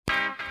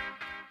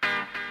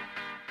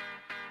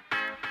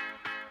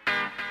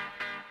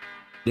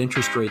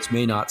Interest rates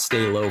may not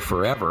stay low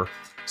forever.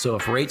 So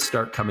if rates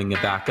start coming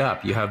back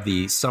up, you have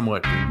the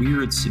somewhat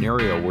weird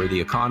scenario where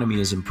the economy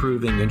is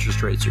improving,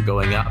 interest rates are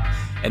going up,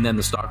 and then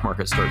the stock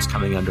market starts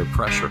coming under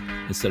pressure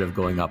instead of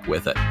going up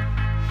with it.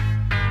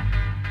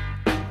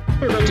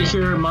 You're about to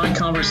hear my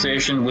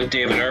conversation with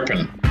David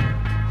Arpin.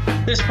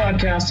 This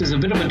podcast is a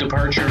bit of a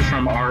departure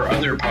from our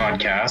other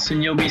podcasts,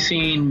 and you'll be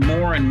seeing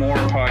more and more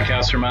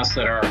podcasts from us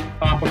that are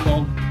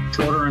topical,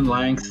 shorter in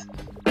length,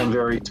 and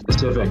very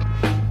specific.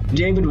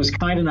 David was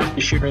kind enough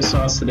to share his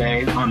thoughts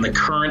today on the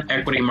current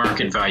equity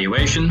market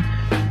valuation,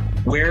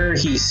 where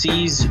he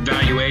sees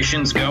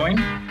valuations going,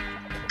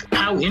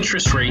 how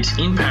interest rates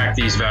impact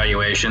these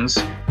valuations,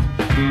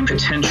 and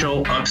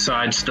potential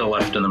upside still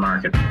left in the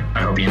market.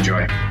 I hope you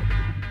enjoy.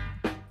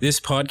 This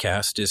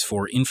podcast is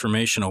for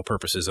informational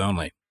purposes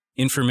only.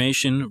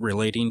 Information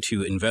relating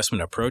to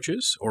investment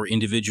approaches or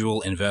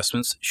individual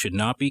investments should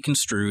not be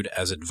construed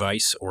as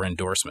advice or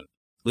endorsement.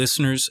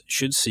 Listeners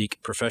should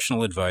seek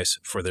professional advice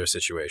for their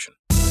situation.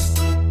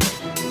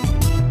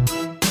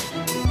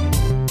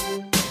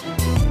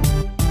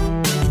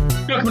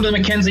 Welcome to the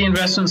Mackenzie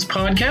Investments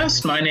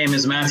Podcast. My name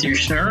is Matthew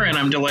Schnurr, and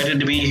I'm delighted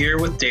to be here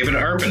with David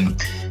Arpin.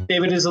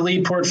 David is the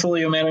lead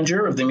portfolio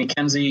manager of the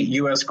Mackenzie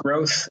U.S.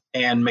 Growth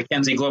and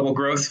Mackenzie Global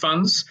Growth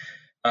Funds.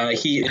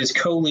 He is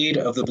co-lead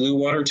of the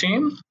Bluewater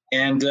Team,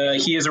 and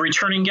he is a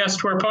returning guest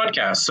to our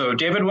podcast. So,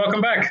 David,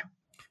 welcome back.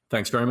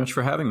 Thanks very much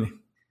for having me.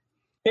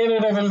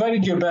 David, I've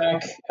invited you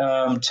back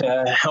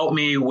to help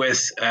me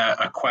with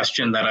a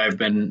question that I've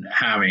been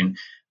having,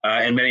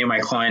 and many of my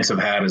clients have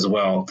had as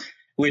well,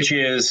 which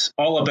is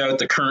all about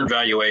the current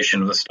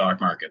valuation of the stock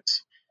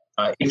markets.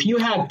 If you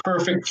had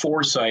perfect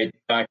foresight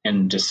back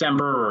in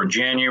December or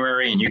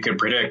January, and you could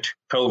predict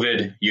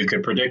COVID, you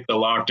could predict the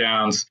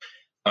lockdowns,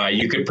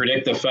 you could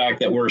predict the fact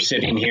that we're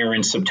sitting here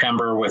in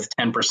September with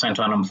 10%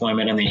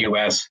 unemployment in the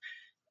U.S.,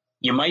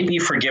 you might be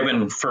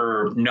forgiven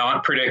for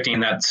not predicting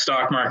that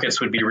stock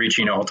markets would be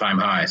reaching all-time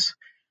highs.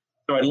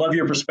 So I'd love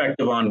your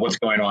perspective on what's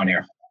going on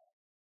here.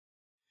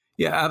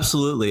 Yeah,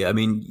 absolutely. I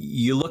mean,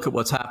 you look at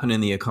what's happened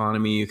in the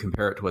economy, you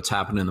compare it to what's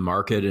happened in the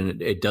market,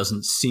 and it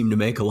doesn't seem to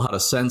make a lot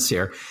of sense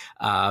here.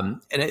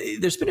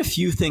 There's been a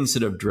few things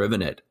that have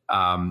driven it.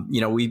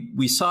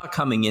 We saw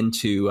coming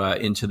into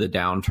the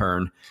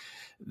downturn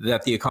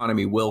that the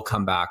economy will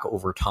come back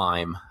over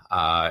time,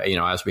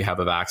 as we have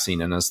a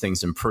vaccine and as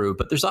things improve.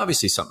 But there's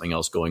obviously something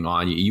else going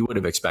on. You would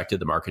have expected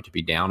the market to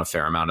be down a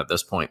fair amount at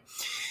this point.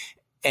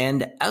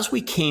 And as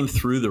we came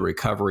through the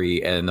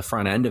recovery and the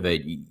front end of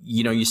it,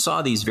 you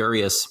saw these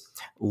various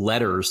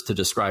letters to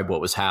describe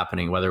what was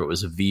happening, whether it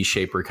was a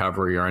V-shaped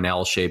recovery or an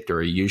L-shaped or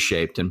a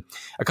U-shaped. And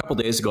a couple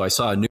of days ago, I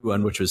saw a new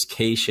one, which was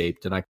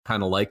K-shaped, and I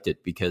kind of liked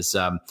it because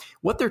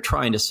what they're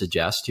trying to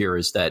suggest here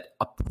is that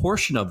a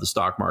portion of the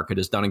stock market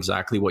has done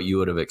exactly what you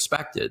would have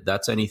expected.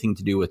 That's anything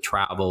to do with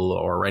travel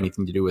or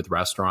anything to do with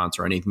restaurants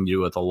or anything to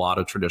do with a lot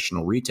of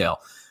traditional retail.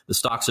 The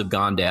stocks have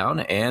gone down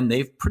and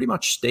they've pretty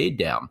much stayed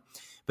down.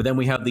 But then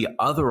we have the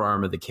other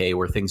arm of the K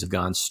where things have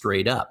gone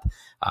straight up.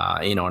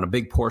 And a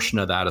big portion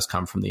of that has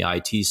come from the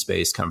IT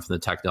space, come from the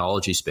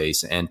technology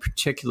space, and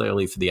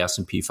particularly for the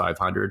S&P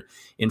 500,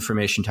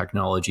 information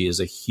technology is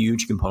a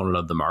huge component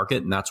of the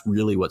market, and that's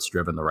really what's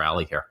driven the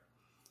rally here.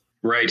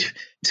 Right.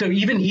 So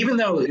even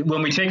though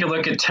when we take a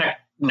look at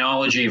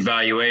technology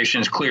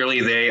valuations,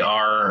 clearly they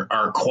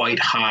are quite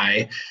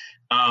high.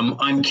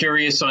 I'm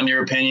curious on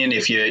your opinion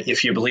if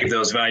you believe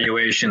those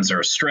valuations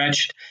are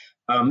stretched.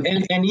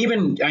 And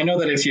even I know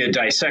that if you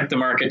dissect the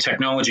market,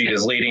 technology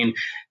is leading.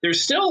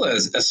 There's still a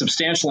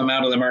substantial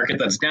amount of the market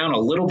that's down a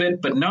little bit,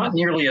 but not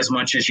nearly as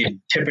much as you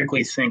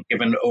typically think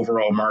given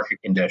overall market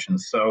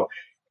conditions. So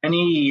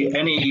any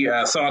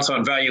thoughts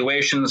on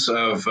valuations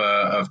of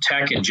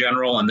tech in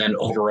general and then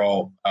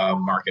overall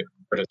market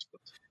participants?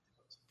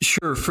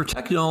 Sure. For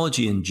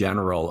technology in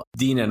general,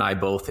 Dean and I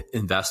both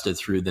invested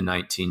through the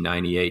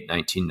 1998,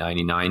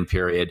 1999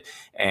 period.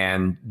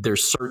 And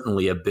there's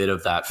certainly a bit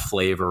of that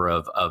flavor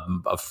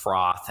of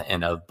froth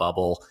and of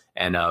bubble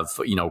and of,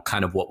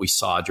 kind of what we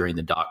saw during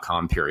the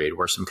dot-com period,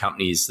 where some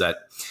companies that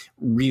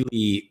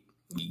really,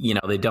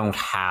 they don't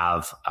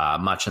have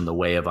much in the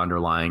way of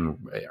underlying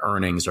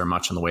earnings or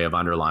much in the way of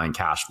underlying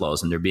cash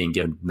flows, and they're being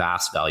given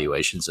vast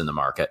valuations in the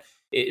market.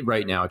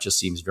 Right now, it just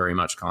seems very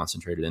much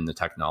concentrated in the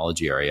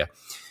technology area.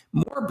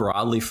 More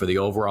broadly for the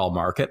overall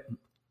market,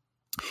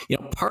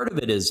 part of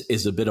it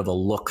is a bit of a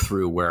look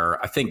through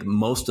where I think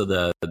most of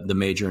the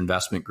major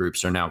investment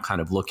groups are now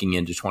kind of looking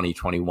into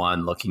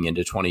 2021, looking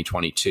into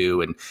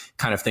 2022, and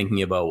kind of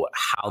thinking about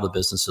how the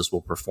businesses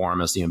will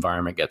perform as the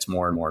environment gets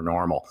more and more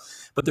normal.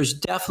 But there's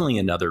definitely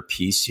another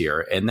piece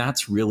here, and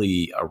that's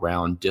really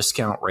around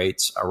discount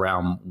rates,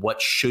 around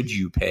what should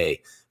you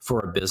pay for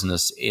a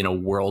business in a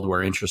world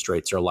where interest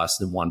rates are less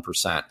than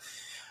 1%.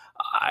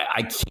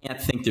 I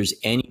can't think there's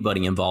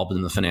anybody involved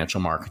in the financial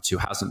markets who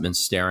hasn't been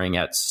staring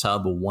at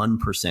sub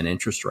 1%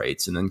 interest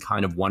rates and then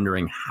kind of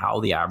wondering how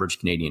the average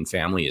Canadian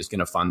family is going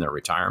to fund their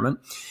retirement.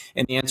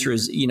 And the answer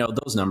is,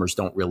 those numbers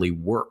don't really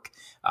work.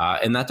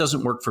 And that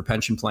doesn't work for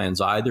pension plans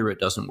either. It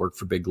doesn't work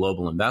for big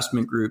global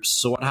investment groups.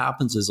 So what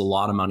happens is a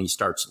lot of money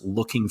starts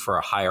looking for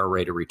a higher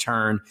rate of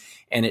return,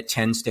 and it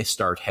tends to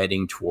start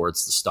heading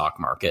towards the stock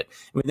market.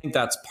 And we think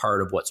that's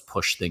part of what's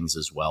pushed things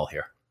as well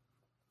here.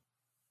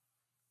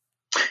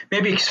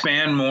 Maybe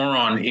expand more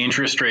on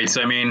interest rates.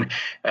 I mean,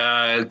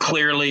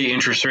 clearly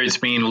interest rates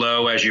being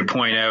low, as you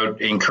point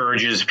out,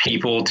 encourages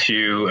people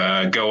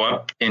to go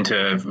up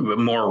into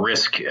more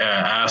risk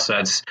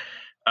assets.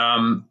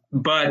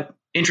 But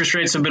interest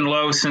rates have been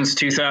low since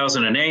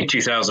 2008,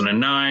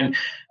 2009.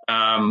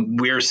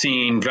 We're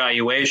seeing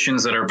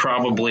valuations that are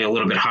probably a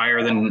little bit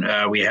higher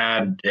than we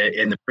had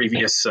in the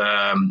previous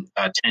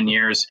 10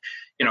 years.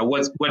 You know,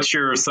 what's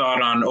your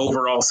thought on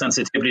overall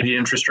sensitivity to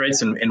interest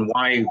rates, and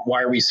why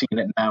are we seeing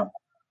it now?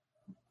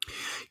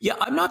 Yeah,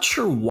 I'm not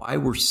sure why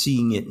we're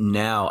seeing it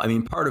now. I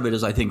mean, part of it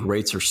is I think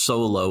rates are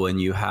so low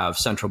and you have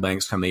central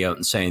banks coming out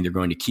and saying they're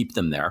going to keep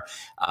them there.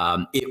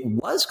 It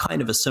was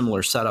kind of a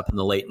similar setup in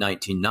the late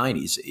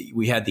 1990s.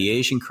 We had the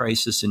Asian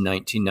crisis in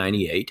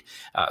 1998.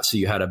 So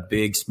you had a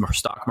big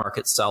stock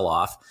market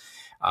sell-off.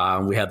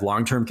 We had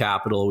long-term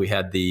capital. We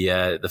had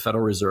the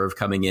Federal Reserve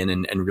coming in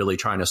and really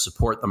trying to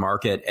support the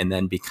market. And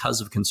then because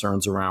of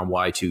concerns around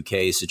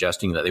Y2K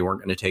suggesting that they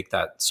weren't going to take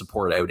that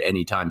support out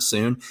anytime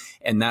soon.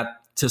 And that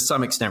to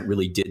some extent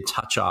really did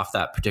touch off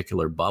that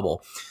particular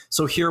bubble.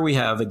 So here we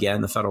have,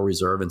 again, the Federal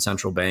Reserve and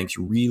central banks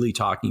really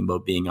talking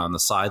about being on the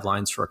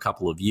sidelines for a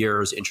couple of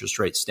years, interest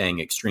rates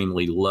staying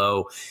extremely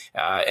low.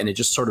 And it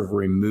just sort of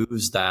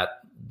removes that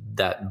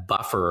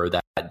buffer or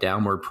that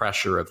downward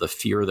pressure of the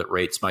fear that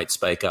rates might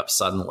spike up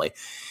suddenly.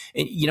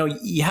 And, you know,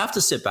 you have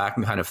to sit back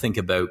and kind of think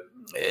about,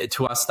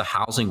 to us, the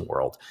housing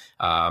world,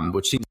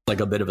 which seems like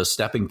a bit of a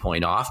stepping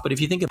point off. But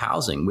if you think of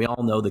housing, we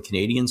all know the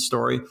Canadian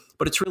story,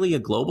 but it's really a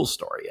global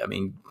story. I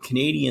mean,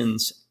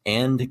 Canadians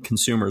and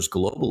consumers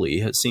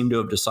globally seem to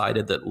have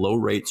decided that low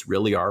rates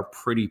really are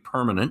pretty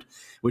permanent,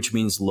 which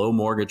means low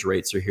mortgage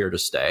rates are here to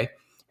stay.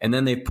 And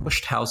then they've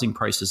pushed housing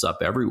prices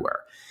up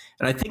everywhere.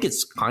 And I think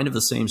it's kind of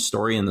the same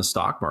story in the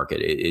stock market.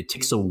 It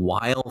takes a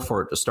while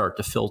for it to start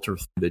to filter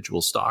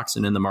individual stocks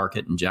and in the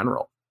market in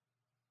general.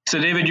 So,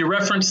 David, you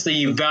referenced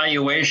the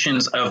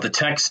valuations of the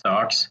tech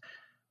stocks.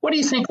 What do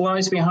you think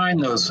lies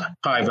behind those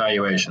high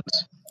valuations?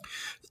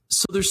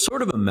 So there's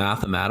sort of a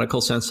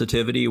mathematical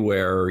sensitivity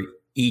where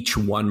each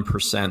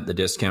 1% the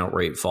discount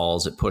rate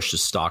falls, it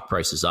pushes stock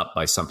prices up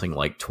by something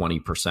like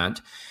 20%.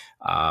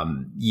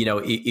 You know,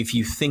 if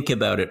you think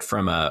about it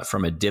from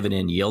a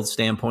dividend yield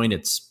standpoint,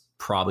 it's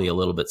probably a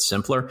little bit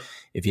simpler.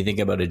 If you think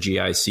about a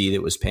GIC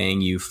that was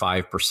paying you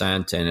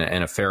 5%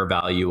 and a fair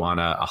value on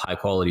a high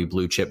quality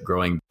blue chip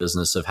growing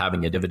business of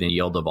having a dividend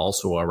yield of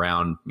also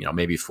around, you know,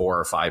 maybe 4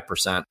 or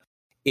 5%.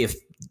 If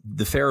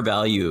the fair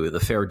value, the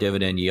fair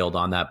dividend yield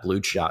on that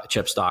blue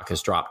chip stock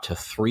has dropped to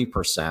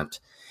 3%,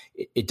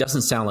 it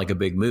doesn't sound like a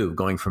big move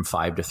going from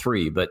 5 to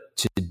 3. But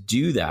to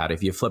do that,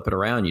 if you flip it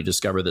around, you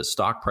discover that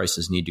stock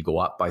prices need to go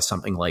up by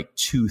something like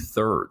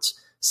 2/3,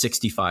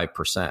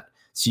 65%.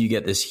 So you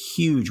get this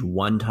huge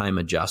one-time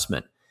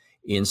adjustment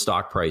in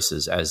stock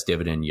prices as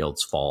dividend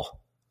yields fall.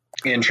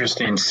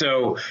 Interesting.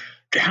 So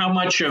how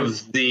much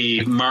of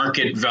the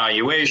market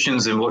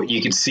valuations and what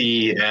you could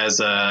see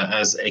as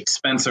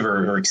expensive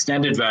or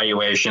extended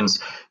valuations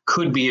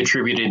could be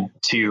attributed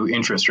to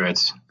interest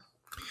rates?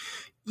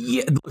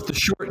 Yeah, look,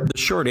 the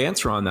short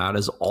answer on that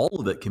is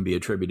all of it can be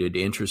attributed to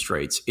interest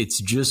rates.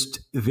 It's just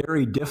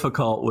very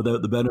difficult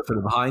without the benefit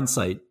of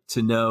hindsight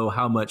to know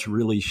how much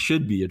really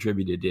should be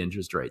attributed to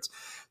interest rates.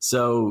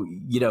 So,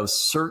 you know,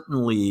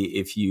 certainly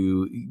if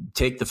you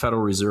take the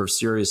Federal Reserve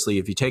seriously,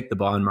 if you take the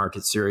bond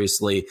market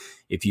seriously,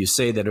 if you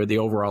say that the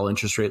overall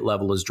interest rate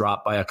level has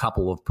dropped by a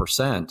couple of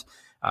percent,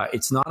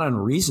 it's not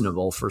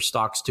unreasonable for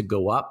stocks to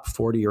go up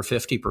 40 or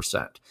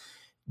 50%.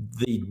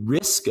 The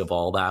risk of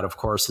all that, of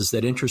course, is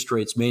that interest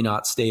rates may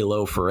not stay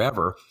low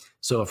forever.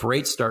 So if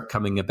rates start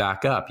coming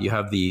back up, you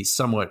have the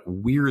somewhat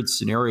weird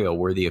scenario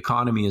where the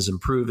economy is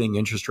improving,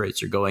 interest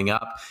rates are going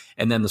up,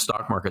 and then the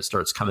stock market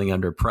starts coming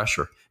under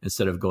pressure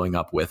instead of going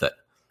up with it.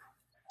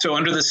 So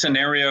under the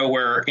scenario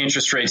where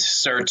interest rates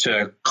start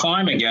to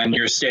climb again,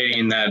 you're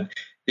stating that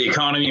the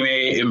economy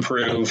may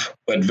improve,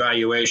 but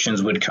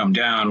valuations would come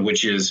down,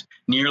 which is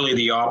nearly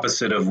the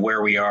opposite of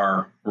where we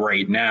are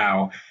right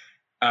now.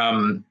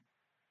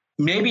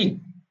 Maybe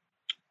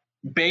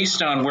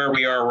based on where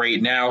we are right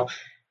now,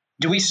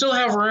 do we still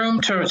have room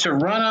to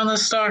run on the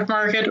stock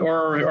market,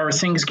 or are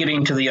things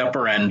getting to the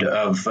upper end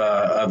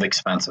of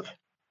expensive?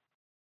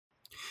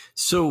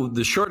 So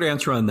the short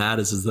answer on that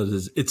is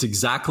that it's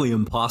exactly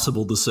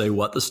impossible to say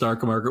what the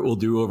stock market will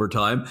do over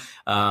time.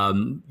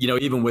 You know,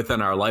 even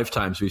within our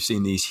lifetimes, we've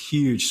seen these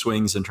huge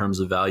swings in terms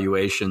of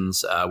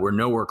valuations. We're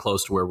nowhere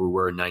close to where we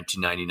were in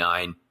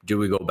 1999. Do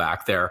we go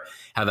back there?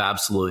 Have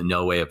absolutely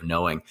no way of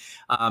knowing.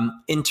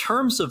 In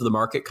terms of the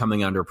market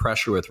coming under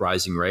pressure with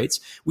rising rates,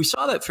 we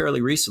saw that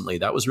fairly recently.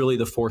 That was really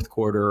the fourth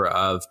quarter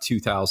of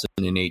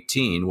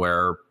 2018,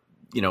 where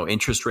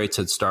interest rates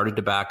had started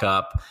to back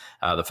up.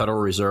 The Federal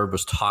Reserve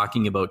was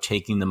talking about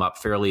taking them up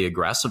fairly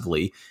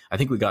aggressively. I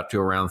think we got to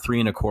around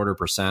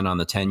 3.25% on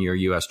the 10-year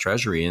U.S.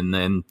 Treasury, and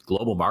then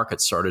global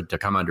markets started to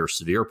come under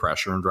severe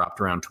pressure and dropped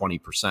around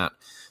 20%.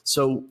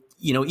 So,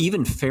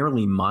 even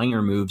fairly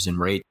minor moves in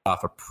rates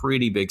off a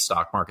pretty big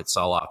stock market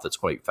sell-off that's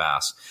quite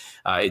fast.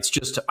 It's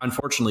just,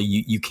 unfortunately,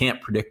 you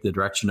can't predict the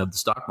direction of the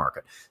stock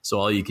market. So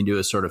all you can do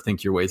is sort of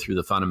think your way through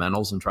the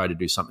fundamentals and try to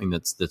do something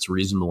that's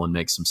reasonable and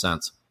makes some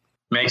sense.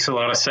 Makes a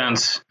lot of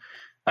sense.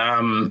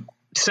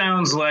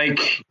 Sounds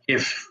like,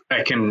 if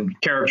I can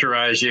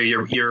characterize you,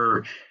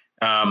 you're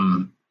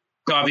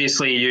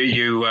obviously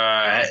you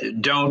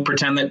don't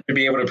pretend to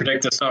be able to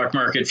predict the stock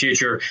market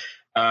future.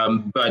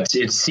 But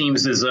it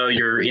seems as though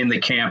you're in the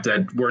camp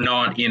that we're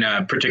not in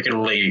a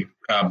particularly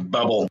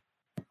bubble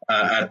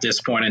at this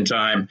point in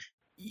time.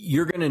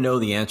 You're going to know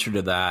the answer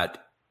to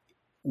that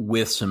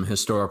with some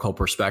historical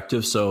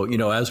perspective. So,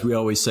 as we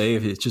always say,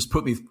 if you just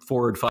put me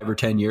forward 5 or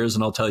 10 years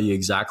and I'll tell you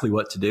exactly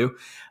what to do.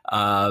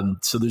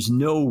 So there's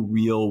no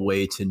real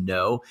way to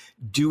know.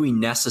 Do we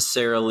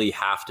necessarily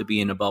have to be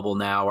in a bubble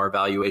now? Are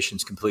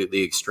valuations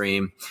completely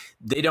extreme?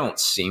 They don't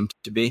seem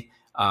to be.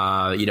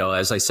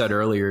 As I said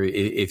earlier,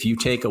 if you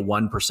take a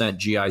 1%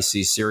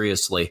 GIC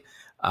seriously,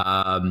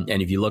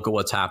 and if you look at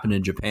what's happened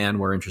in Japan,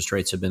 where interest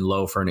rates have been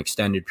low for an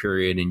extended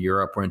period, in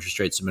Europe, where interest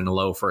rates have been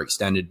low for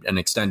an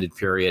extended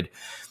period,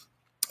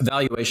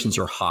 valuations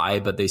are high,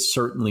 but they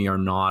certainly are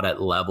not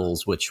at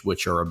levels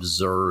which are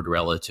absurd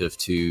relative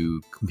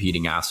to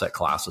competing asset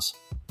classes.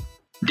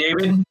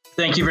 David,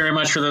 thank you very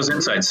much for those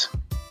insights.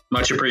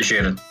 Much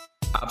appreciated.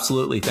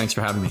 Absolutely. Thanks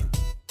for having me.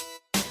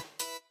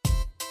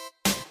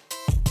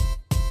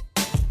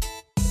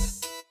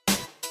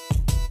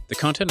 The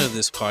content of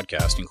this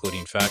podcast,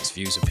 including facts,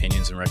 views,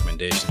 opinions, and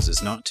recommendations,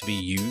 is not to be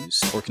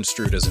used or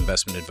construed as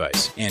investment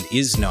advice and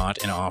is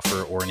not an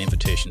offer or an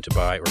invitation to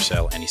buy or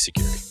sell any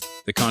security.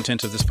 The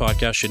content of this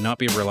podcast should not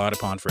be relied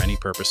upon for any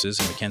purposes,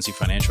 and Mackenzie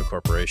Financial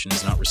Corporation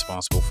is not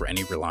responsible for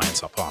any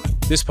reliance upon it.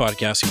 This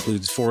podcast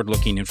includes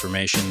forward-looking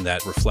information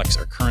that reflects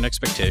our current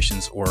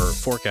expectations or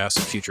forecasts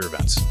of future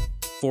events.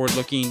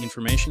 Forward-looking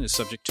information is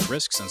subject to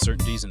risks,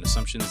 uncertainties, and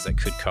assumptions that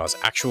could cause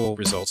actual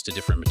results to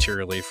differ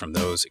materially from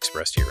those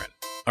expressed herein.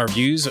 Our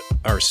views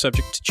are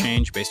subject to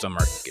change based on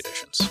market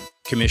conditions.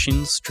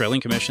 Commissions,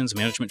 trailing commissions,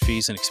 management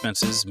fees, and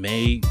expenses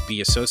may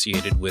be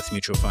associated with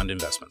mutual fund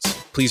investments.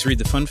 Please read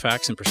the fund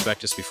facts and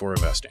prospectus before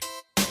investing.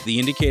 The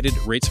indicated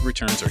rates of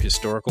returns are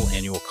historical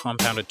annual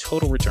compounded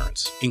total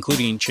returns,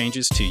 including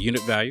changes to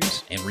unit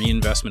values and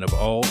reinvestment of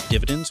all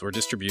dividends or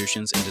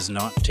distributions, and does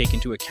not take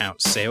into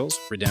account sales,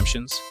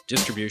 redemptions,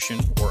 distribution,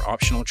 or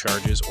optional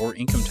charges or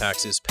income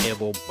taxes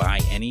payable by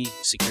any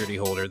security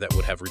holder that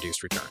would have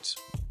reduced returns.